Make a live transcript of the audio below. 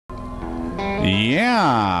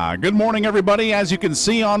Yeah, good morning, everybody. As you can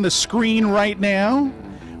see on the screen right now,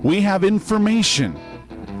 we have information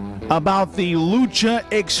about the Lucha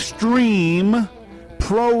Xtreme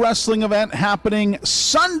pro wrestling event happening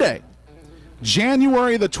Sunday,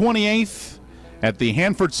 January the 28th at the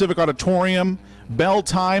Hanford Civic Auditorium. Bell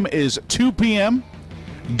time is 2 p.m.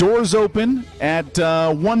 Doors open at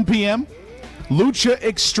 1 p.m. Lucha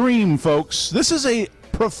Xtreme, folks. This is a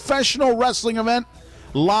professional wrestling event,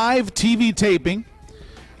 live TV taping.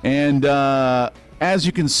 And as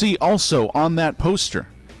you can see also on that poster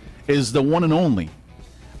is the one and only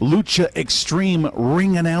Lucha Xtreme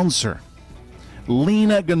ring announcer,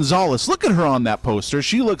 Lena Gonzales. Look at her on that poster.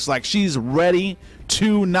 She looks like she's ready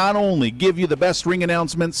to not only give you the best ring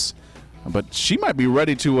announcements, but she might be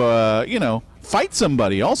ready to, fight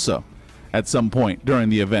somebody also at some point during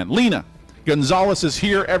the event. Lena Gonzales is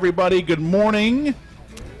here, everybody. Good morning.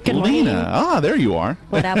 Good morning. Lena, there you are.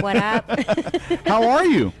 What up, what up? How are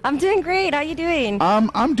you? I'm doing great. How you doing?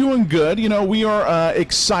 I'm doing good. You know, we are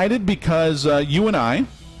excited because you and I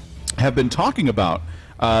have been talking about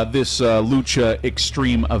this Lucha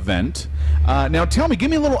Xtreme event. Now, tell me, give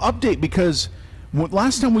me a little update, because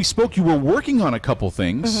last time we spoke, you were working on a couple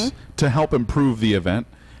things to help improve the event.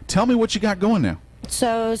 Tell me what you got going now.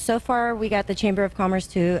 So far, we got the Chamber of Commerce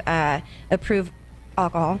to approve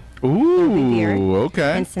alcohol. Ooh, beer,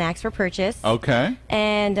 okay. And snacks for purchase. Okay.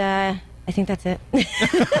 And I think that's it.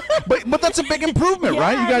 but that's a big improvement,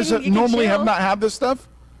 right? You guys normally have not had this stuff?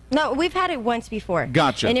 No, we've had it once before.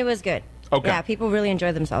 Gotcha. And it was good. Okay. Yeah, people really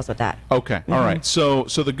enjoy themselves with that. Okay. All right. So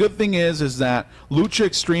the good thing is that Lucha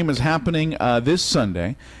Xtreme is happening this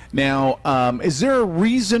Sunday. Now, is there a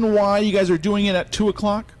reason why you guys are doing it at 2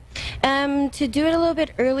 o'clock? To do it a little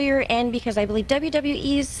bit earlier, and because I believe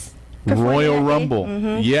WWE's Royal Rumble.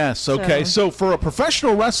 Yes. Okay. So for a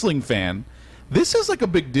professional wrestling fan, this is like a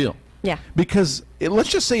big deal. Yeah. Because let's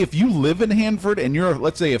just say if you live in Hanford and you're,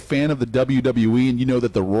 let's say, a fan of the WWE, and you know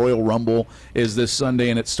that the Royal Rumble is this Sunday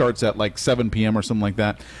and it starts at like 7 p.m. or something like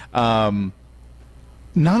that,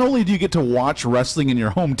 not only do you get to watch wrestling in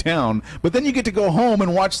your hometown, but then you get to go home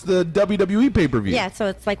and watch the WWE pay-per-view. Yeah, so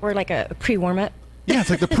it's like we're like a pre-warm-up. Yeah,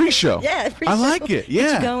 it's like the pre-show. Yeah, pre-show. I like it. Yeah.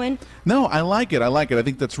 Get you going. No, I like it. I like it. I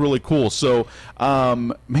think that's really cool. So,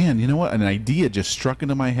 man, you know what? An idea just struck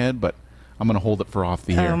into my head, but I'm going to hold it for off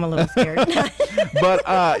the air. I'm a little scared.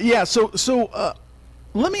 But, yeah, so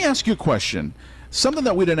let me ask you a question. Something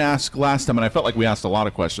that we didn't ask last time, and I felt like we asked a lot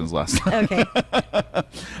of questions last time. Okay.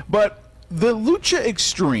 But the Lucha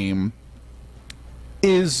Xtreme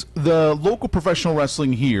is the local professional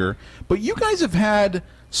wrestling here, but you guys have had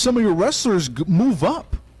some of your wrestlers move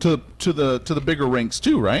up to the bigger ranks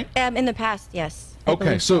too, right? In the past, yes.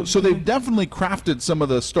 Okay, so they've definitely crafted some of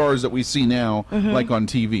the stars that we see now, like on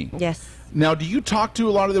TV. Yes. Now, do you talk to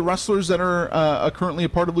a lot of the wrestlers that are currently a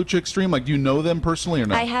part of Lucha Xtreme? Like, do you know them personally or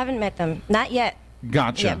not? I haven't met them, not yet.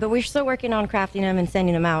 Gotcha. Yeah, but we're still working on crafting them and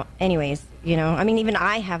sending them out. Anyways, you know, I mean, even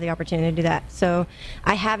I have the opportunity to do that. So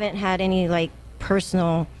I haven't had any like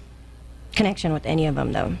personal connection with any of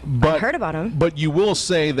them, though. I've heard about them. But you will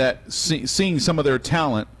say that seeing some of their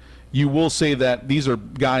talent, you will say that these are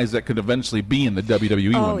guys that could eventually be in the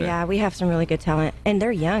WWE one day. Oh yeah, we have some really good talent, and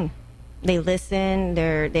they're young. They listen.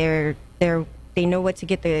 They know what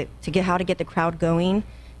how to get the crowd going,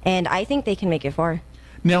 and I think they can make it far.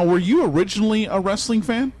 Now, were you originally a wrestling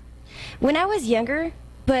fan? When I was younger,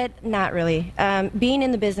 but not really. Being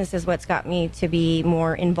in the business is what's got me to be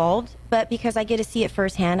more involved, but because I get to see it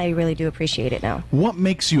firsthand, I really do appreciate it now. What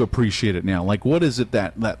makes you appreciate it now? Like, what is it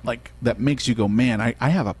that makes you go, man, I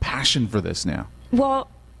have a passion for this now? Well,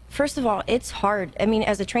 first of all, it's hard. I mean,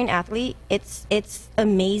 as a trained athlete, it's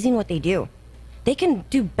amazing what they do. They can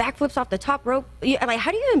do backflips off the top rope. Like, how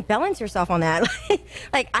do you even balance yourself on that?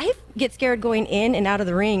 Like, I get scared going in and out of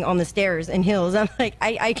the ring on the stairs and hills. I'm like,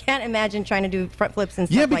 I can't imagine trying to do front flips and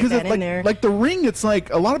stuff like that in there. Like the ring, it's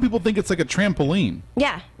like, a lot of people think it's like a trampoline.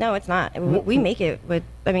 Yeah, no, it's not. We make it with,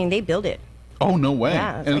 I mean, they build it. Oh, no way.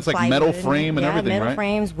 Yeah, and it's like metal frame and everything, metal right?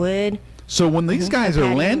 frames, wood. So when these guys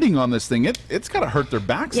are landing on this thing, it's got to hurt their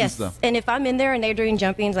backs and stuff. And if I'm in there and they're doing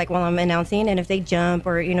jumpings, like while I'm announcing, and if they jump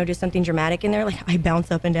or, you know, do something dramatic in there, like I bounce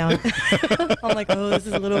up and down. I'm like, oh, this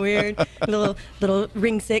is a little weird, a little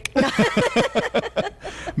ring sick.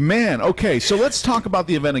 Man, okay, so let's talk about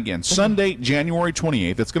the event again. Sunday, January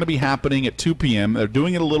 28th. It's going to be happening at 2 p.m. They're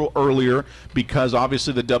doing it a little earlier because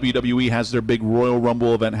obviously the WWE has their big Royal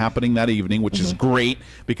Rumble event happening that evening, which is great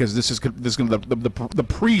because this is going to be the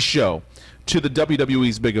pre-show to the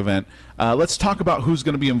WWE's big event. Let's talk about who's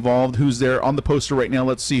going to be involved, who's there on the poster right now.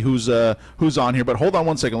 Let's see who's on here. But hold on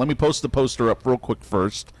one second. Let me post the poster up real quick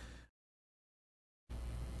first.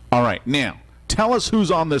 All right, now tell us who's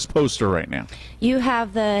on this poster right now. You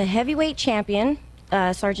have the heavyweight champion,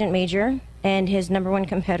 Sergeant Major, and his #1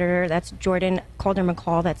 competitor, that's Jordan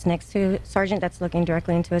Calder-McCall, that's next to Sergeant, that's looking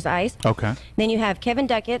directly into his eyes. Okay. Then you have Kevin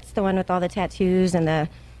Duckett's, the one with all the tattoos and the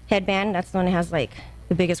headband. That's the one that has, like,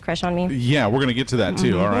 the biggest crush on me. Yeah, we're going to get to that,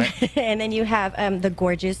 too, all right? And then you have the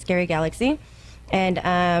gorgeous Scary Galaxy. And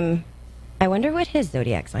I wonder what his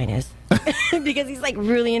zodiac sign is. Because he's, like,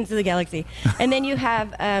 really into the galaxy. And then you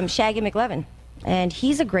have Shaggy McLovin. And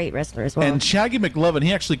he's a great wrestler as well. And Shaggy McLovin,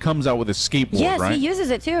 he actually comes out with a skateboard, yes, right? he uses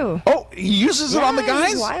it too. Oh, he uses it on the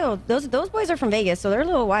guys? He's wild. Those boys are from Vegas, so they're a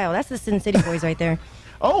little wild. That's the Sin City boys right there.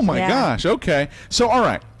 Oh my gosh. Okay. So, all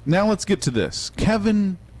right. Now let's get to this.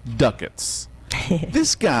 Kevin Duckett's.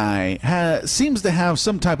 This guy seems to have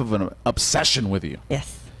some type of an obsession with you.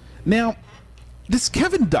 Yes. Now, this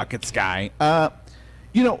Kevin Duckett's guy,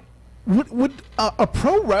 you know, would a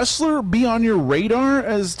pro wrestler be on your radar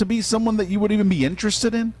as to be someone that you would even be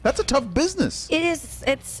interested in? That's a tough business. It is.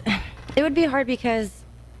 It would be hard because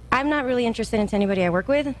I'm not really interested in anybody I work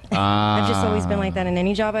with. I've just always been like that in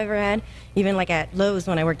any job I've ever had. Even like at Lowe's,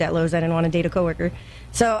 when I worked at Lowe's, I didn't want to date a coworker.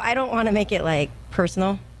 So I don't want to make it like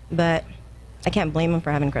personal, but I can't blame him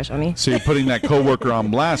for having a crush on me. So you're putting that coworker on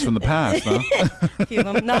blast from the past, huh? A few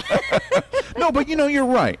of them. No. No, but you know, you're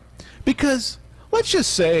right. Because let's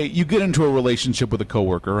just say you get into a relationship with a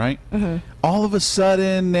coworker, right? Mm-hmm. All of a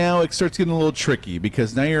sudden, now it starts getting a little tricky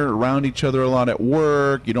because now you're around each other a lot at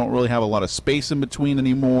work. You don't really have a lot of space in between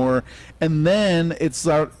anymore. And then it's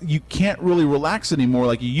you can't really relax anymore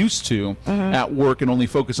like you used to at work and only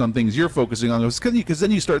focus on things you're focusing on. Because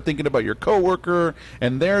then you start thinking about your coworker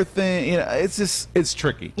and their thing. You know, it's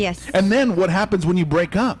tricky. Yes. And then what happens when you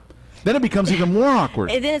break up? Then it becomes even more awkward.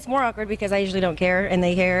 And then it's more awkward because I usually don't care, and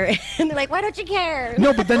they care, and they're like, "Why don't you care?"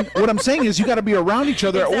 No, but then what I'm saying is you got to be around each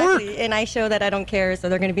other at work. And I show that I don't care, so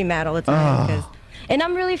they're going to be mad all the time. And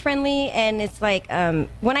I'm really friendly, and it's like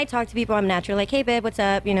when I talk to people, I'm naturally like, "Hey, babe, what's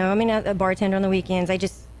up?" You know, I mean, a bartender on the weekends.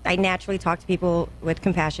 I naturally talk to people with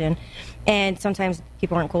compassion, and sometimes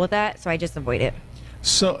people aren't cool with that, so I just avoid it.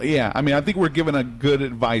 So yeah, I mean, I think we're giving a good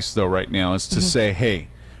advice though right now is to say, hey,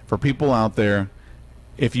 for people out there,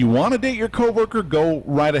 if you want to date your coworker, go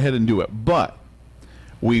right ahead and do it. But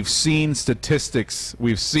we've seen statistics,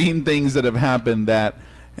 we've seen things that have happened that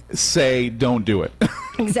say don't do it.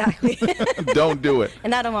 Exactly. Don't do it.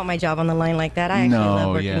 And I don't want my job on the line like that. I actually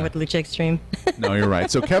love working with Lucha Xtreme. No, you're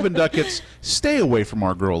right. So Kevin Duckett's, stay away from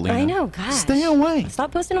our girl, Lena. I know, gosh. Stay away.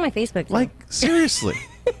 Stop posting on my Facebook. Like, seriously.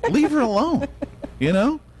 Leave her alone. You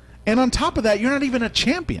know? And on top of that, you're not even a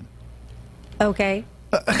champion. Okay.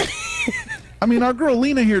 I mean, our girl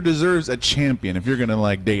Lena here deserves a champion if you're going to,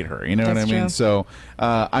 like, date her. You know what I mean? True. So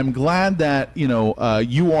I'm glad that, you know,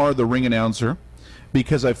 you are the ring announcer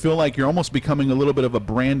because I feel like you're almost becoming a little bit of a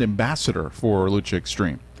brand ambassador for Lucha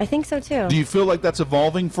Xtreme. I think so, too. Do you feel like that's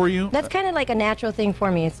evolving for you? That's kind of like a natural thing for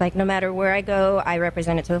me. It's like no matter where I go, I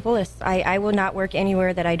represent it to the fullest. I will not work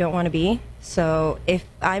anywhere that I don't want to be. So if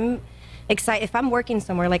I'm excited, if I'm working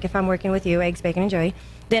somewhere, like if I'm working with you, Eggs, Bacon, and Joy,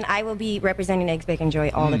 then I will be representing Eggs, Bacon,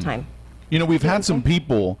 Joy all the time. You know, we've had some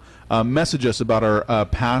people message us about our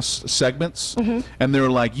past segments, and they're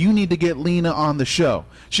like, you need to get Lena on the show.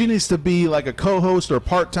 She needs to be like a co-host or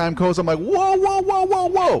part-time co-host. I'm like, whoa, whoa, whoa, whoa,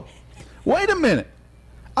 whoa. Wait a minute.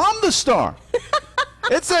 I'm the star.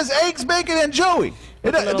 It says Eggs, Bacon, and Joey.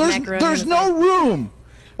 There's no room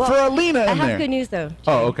for a Lena in there. I have good news, though. Jay.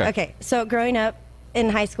 Oh, okay. Okay, so growing up in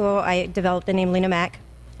high school, I developed the name Lena Mac.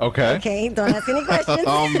 Okay. Okay, don't ask any questions.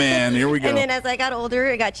 Oh, man, here we go. And then as I got older,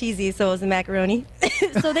 it got cheesy, so it was the macaroni.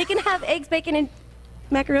 So they can have eggs, bacon, and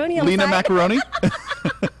macaroni on Lena the side. Macaroni?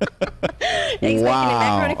 Eggs, wow. bacon, and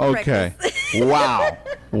macaroni for Okay. breakfast. Wow.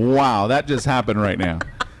 Wow, that just happened right now.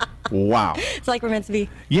 Wow. It's like we're meant to be.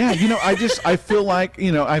 Yeah, you know, I feel like,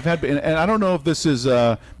 you know, I've had, and I don't know if this is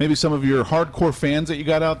maybe some of your hardcore fans that you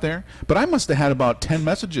got out there, but I must have had about 10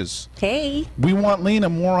 messages. Hey. We want Lena,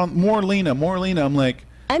 more Lena, more Lena. I'm like,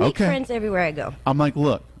 I make okay. friends everywhere I go. I'm like,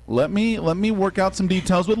 look, let me work out some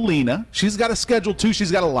details with Lena. She's got a schedule too. She's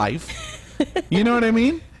got a life. You know what I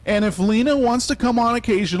mean? And if Lena wants to come on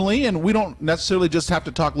occasionally, and we don't necessarily just have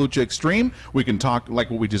to talk Lucha Xtreme, we can talk like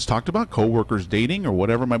what we just talked about, coworkers dating or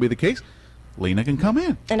whatever might be the case. Lena can come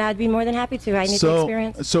in. And I'd be more than happy to. I need the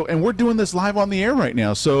experience. And we're doing this live on the air right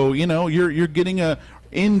now. So, you know, you're getting a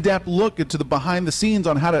in-depth look into the behind the scenes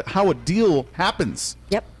on how a deal happens.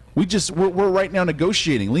 Yep. We're right now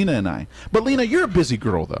negotiating, Lena and I. But Lena, you're a busy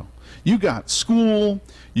girl though. You got school.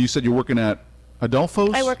 You said you're working at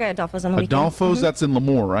Adolfo's? I work at Adolfo's on the weekend. Adolfo's, that's in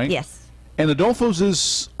Lemoore, right? Yes. And Adolfo's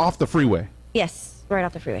is off the freeway. Yes. right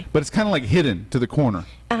off the freeway. But it's kind of like hidden to the corner.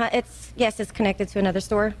 It's connected to another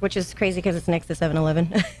store, which is crazy because it's next to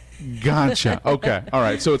 7-Eleven. Gotcha. Okay. All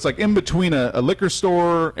right. So it's like in between a liquor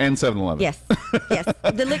store and 7-Eleven. Yes. Yes.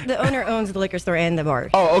 The owner owns the liquor store and the bar.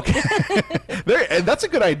 Oh, okay. That's a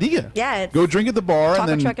good idea. Yeah. Go drink at the bar and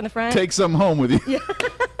then truck in the front. take some home with you. Yeah.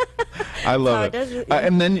 I love it.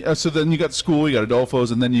 And then, so then you got school, you got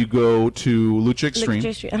Adolfo's, and then you go to Lucha Xtreme.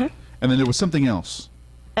 Lucha Xtreme, And then there was something else.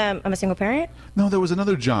 I'm a single parent. No, there was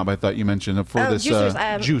another job I thought you mentioned for this juicers.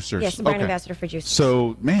 Juicers. Yes, brand ambassador for juicers.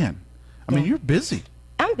 So, man, I mean, you're busy.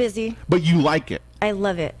 I'm busy. But you like it. I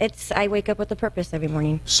love it. I wake up with a purpose every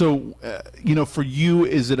morning. So, for you,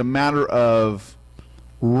 is it a matter of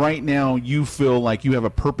right now you feel like you have a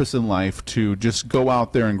purpose in life to just go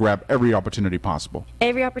out there and grab every opportunity possible?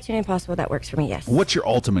 Every opportunity possible that works for me, yes. What's your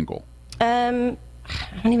ultimate goal? I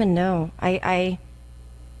don't even know. I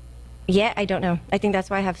don't know. I think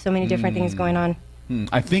that's why I have so many different things going on.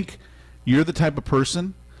 I think you're the type of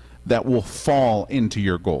person that will fall into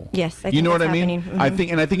your goal. Yes, I think you know what I happening. mean? Mm-hmm.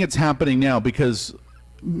 I think it's happening now because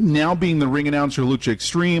now being the ring announcer Lucha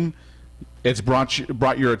Xtreme, it's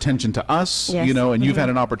brought your attention to us, yes. And you've had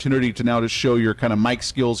an opportunity to now to show your kind of mic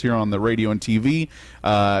skills here on the radio and TV.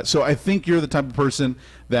 So I think you're the type of person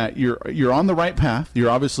that you're on the right path. You're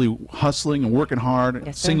obviously hustling and working hard.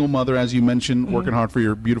 Yes, sir. Single mother, as you mentioned, working hard for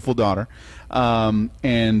your beautiful daughter. And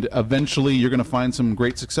eventually you're going to find some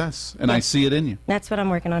great success. And yes. I see it in you. That's what I'm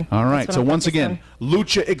working on. All right. So once again,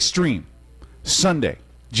 Lucha Xtreme, Sunday,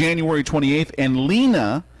 January 28th. And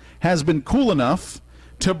Lena has been cool enough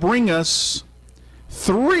to bring us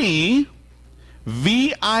 3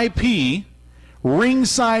 VIP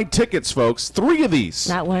ringside tickets, folks. 3 of these.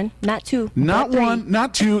 Not 1, not 2. Not 1,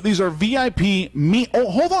 not 2. These are VIP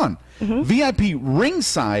hold on. VIP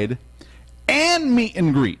ringside and meet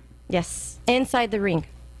and greet. Yes. Inside the ring.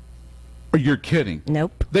 You're kidding.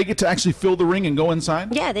 Nope. They get to actually fill the ring and go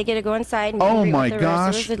inside? Yeah, they get to go inside and oh meet my with the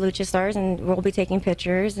gosh. wrestlers, the Lucha stars, and we'll be taking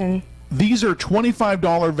pictures. And these are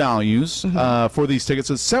 $25 values for these tickets.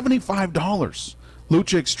 It's $75. Lucha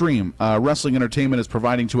Xtreme Wrestling Entertainment is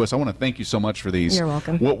providing to us. I want to thank you so much for these. You're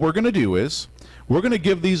welcome. What we're going to do is we're going to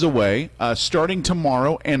give these away starting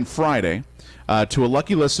tomorrow and Friday to a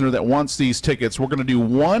lucky listener that wants these tickets. We're going to do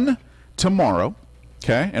 1 tomorrow,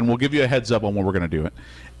 okay? And we'll give you a heads up on when we're going to do it.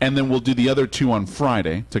 And then we'll do the other 2 on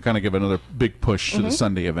Friday to kind of give another big push to the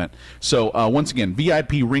Sunday event. So once again,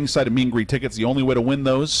 VIP ringside and meet and greet tickets. The only way to win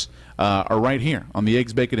those are right here on the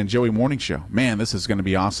Eggs, Bacon, and Joey Morning Show. Man, this is going to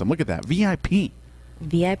be awesome. Look at that. VIP.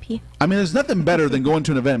 VIP? I mean, there's nothing better than going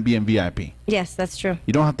to an event and being VIP. Yes, that's true.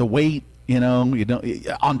 You don't have to wait. You don't.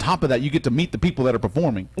 On top of that, you get to meet the people that are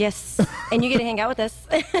performing. Yes, and you get to hang out with us.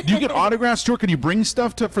 Do you get autographs too? Can you bring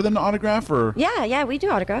stuff for them to autograph? Or yeah, we do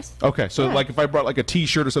autographs. Okay, so like if I brought like a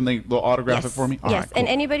T-shirt or something, they'll autograph it for me. All yes, right, cool. And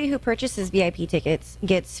anybody who purchases VIP tickets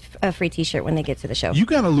gets a free T-shirt when they get to the show. You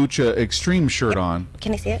got a Lucha Xtreme shirt on.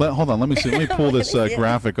 Can I see it? Hold on, let me see. Let me pull this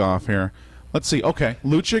graphic off here. Let's see. Okay,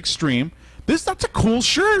 Lucha Xtreme. That's a cool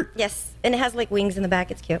shirt. Yes, and it has like wings in the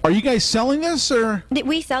back. It's cute. Are you guys selling this or?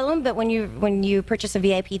 We sell them, but when you purchase a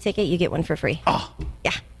VIP ticket, you get one for free. Oh.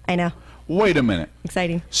 Yeah, I know. Wait a minute.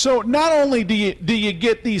 Exciting. So not only do you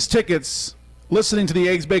get these tickets listening to the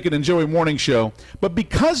Eggs, Bacon, and Joey Morning Show, but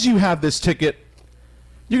because you have this ticket,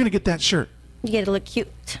 you're going to get that shirt. You get to look cute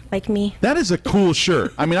like me. That is a cool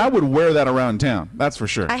shirt. I mean, I would wear that around town. That's for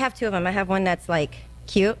sure. I have 2 of them. I have one that's like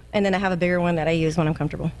cute, and then I have a bigger one that I use when I'm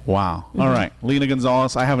comfortable. Wow. All right. Lena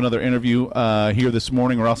Gonzales, I have another interview here this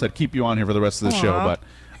morning, or else I'd keep you on here for the rest of the show,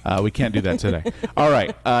 but we can't do that today. All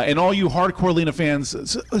right. And all you hardcore Lena fans,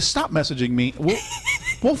 stop messaging me.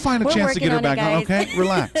 We'll find a chance to get her back on, okay?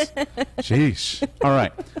 Relax. Sheesh. All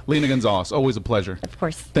right. Lena Gonzales, always a pleasure. Of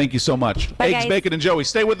course. Thank you so much. Bye, Eggs, guys. Bacon, and Joey.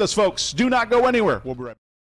 Stay with us, folks. Do not go anywhere. We'll be right back.